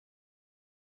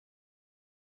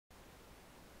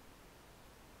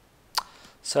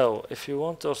So if you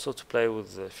want also to play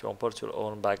with, if you import your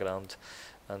own background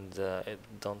and it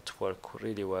don't work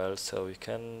really well, so you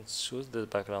can choose the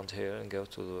background here and go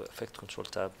to the effect control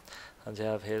tab, and you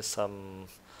have here some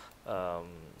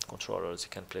controllers. You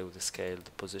can play with the scale,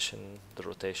 the position, the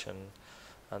rotation,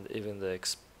 and even the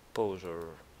exposure.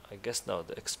 I guess no,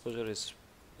 the exposure is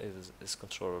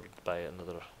controlled by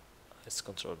another. It's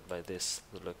controlled by this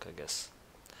look, I guess.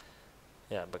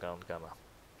 Yeah, background gamma.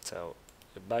 So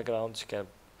the background you can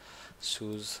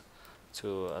choose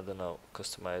to, I don't know,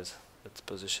 customize its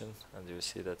position, and you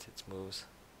see that it moves.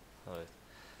 Alright.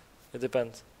 It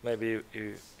depends. Maybe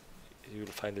you will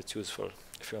find it useful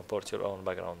if you import your own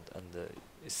background and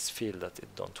feel that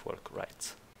it don't work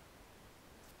right.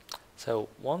 So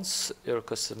once your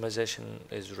customization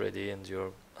is ready and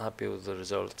you're happy with the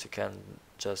result, you can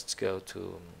just go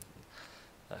to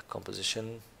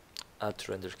composition, add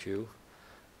render queue,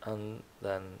 and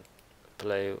then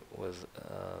play with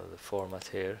the format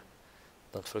here.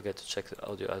 Don't forget to check the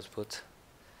audio output,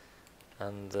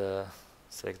 and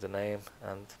select the name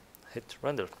and hit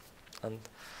render. And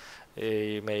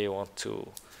you may want to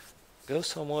go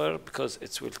somewhere because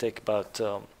it will take about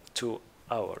 2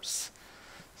 hours.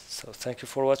 So thank you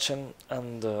for watching,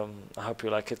 and I hope you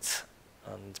like it,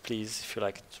 and please, if you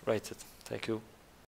like it, rate it. Thank you.